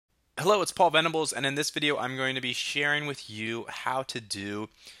Hello, it's Paul Venables, and in this video I'm going to be sharing with you how to do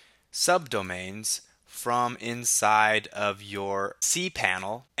subdomains from inside of your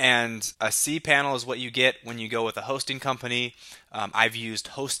cPanel. And a cPanel is what you get when you go with a hosting company. I've used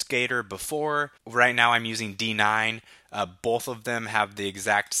HostGator before. Right now I'm using D9. Both of them have the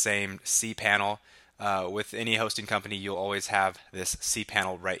exact same cPanel. With any hosting company, you'll always have this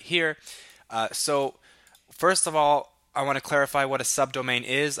cPanel right here. So first of all, I want to clarify what a subdomain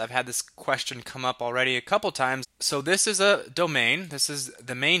is. I've had this question come up already a couple times. So this is a domain. This is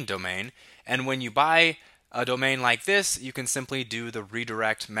the main domain. And when you buy a domain like this, you can simply do the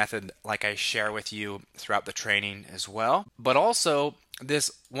redirect method like I share with you throughout the training as well. But also, this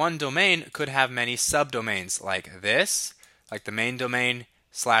one domain could have many subdomains like this, like the main domain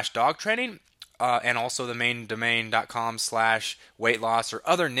 /dog training. And also the main domain.com/weight loss or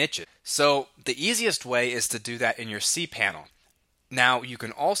other niches. So the easiest way is to do that in your cPanel. Now you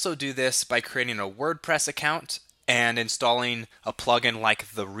can also do this by creating a WordPress account and installing a plugin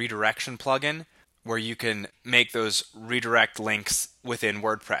like the redirection plugin, where you can make those redirect links within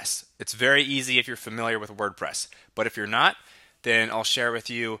WordPress. It's very easy if you're familiar with WordPress, but if you're not, then I'll share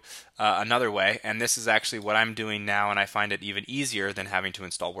with you another way, and this is actually what I'm doing now, and I find it even easier than having to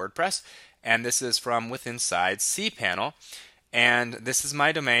install WordPress. And this is from within cPanel, and this is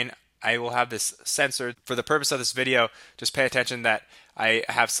my domain. I will have this censored. For the purpose of this video, just pay attention that I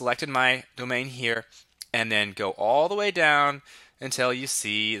have selected my domain here, and then go all the way down until you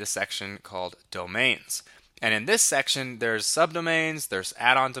see the section called domains. And in this section, there's subdomains, there's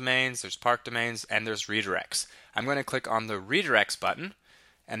add-on domains, there's park domains, and there's redirects. I'm going to click on the redirects button,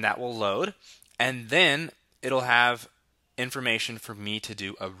 and that will load, and then it'll have information for me to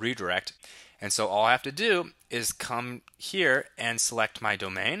do a redirect. And so all I have to do is come here and select my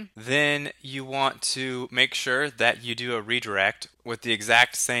domain. Then you want to make sure that you do a redirect with the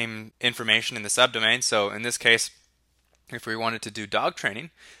exact same information in the subdomain. So in this case, if we wanted to do dog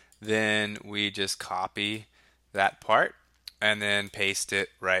training, then we just copy that part and then paste it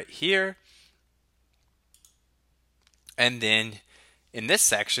right here. And then in this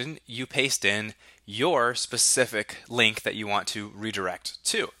section, you paste in your specific link that you want to redirect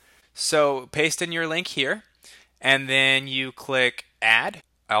to. So paste in your link here, and then you click add.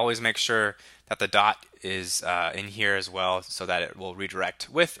 I always make sure that the dot is in here as well, so that it will redirect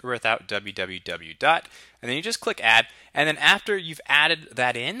with or without www dot. And then you just click add, and then after you've added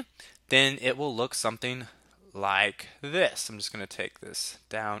that in, then it will look something like this. I'm just going to take this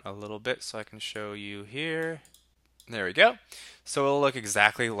down a little bit so I can show you here. There we go. So it'll look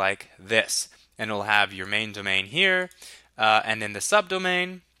exactly like this. And it'll have your main domain here, and then the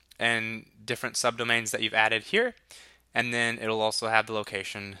subdomain and different subdomains that you've added here. And then it'll also have the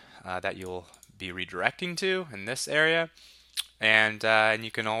location that you'll be redirecting to in this area. And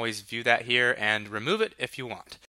you can always view that here and remove it if you want.